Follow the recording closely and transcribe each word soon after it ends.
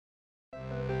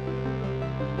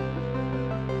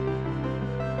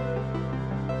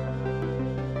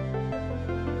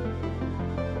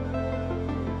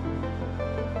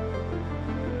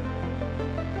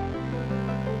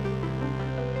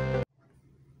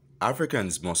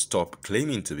Africans must stop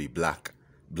claiming to be black.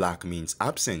 Black means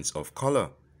absence of color.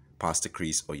 Pastor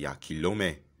Chris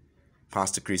Oyakhilome.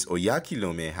 Pastor Chris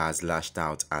Oyakhilome has lashed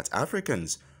out at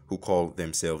Africans who call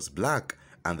themselves black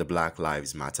and the Black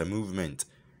Lives Matter movement.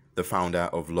 The founder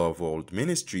of Loveworld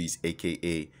Ministries,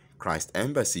 aka Christ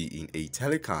Embassy, in a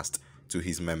telecast to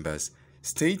his members,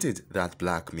 stated that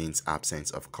black means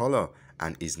absence of color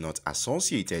and is not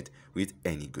associated with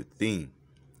any good thing.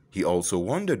 He also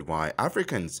wondered why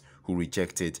Africans who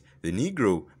rejected the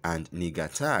negro and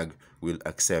nigger tag will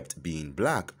accept being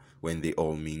black when they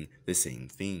all mean the same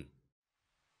thing.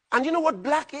 And you know what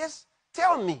black is?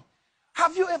 Tell me,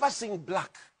 have you ever seen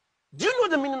black? Do you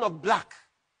know the meaning of black?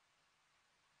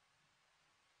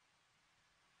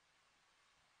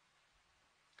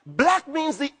 Black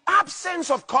means the absence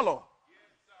of color.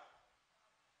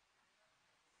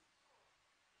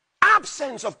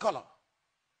 Absence of color.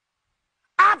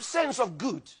 Absence of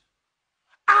good.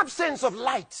 Absence of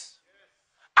light.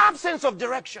 Absence of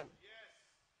direction.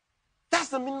 That's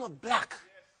the meaning of black.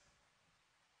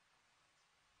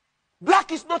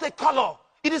 Black is not a color.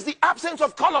 It is the absence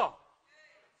of color.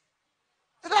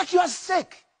 It's like you are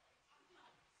sick.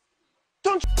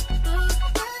 Don't you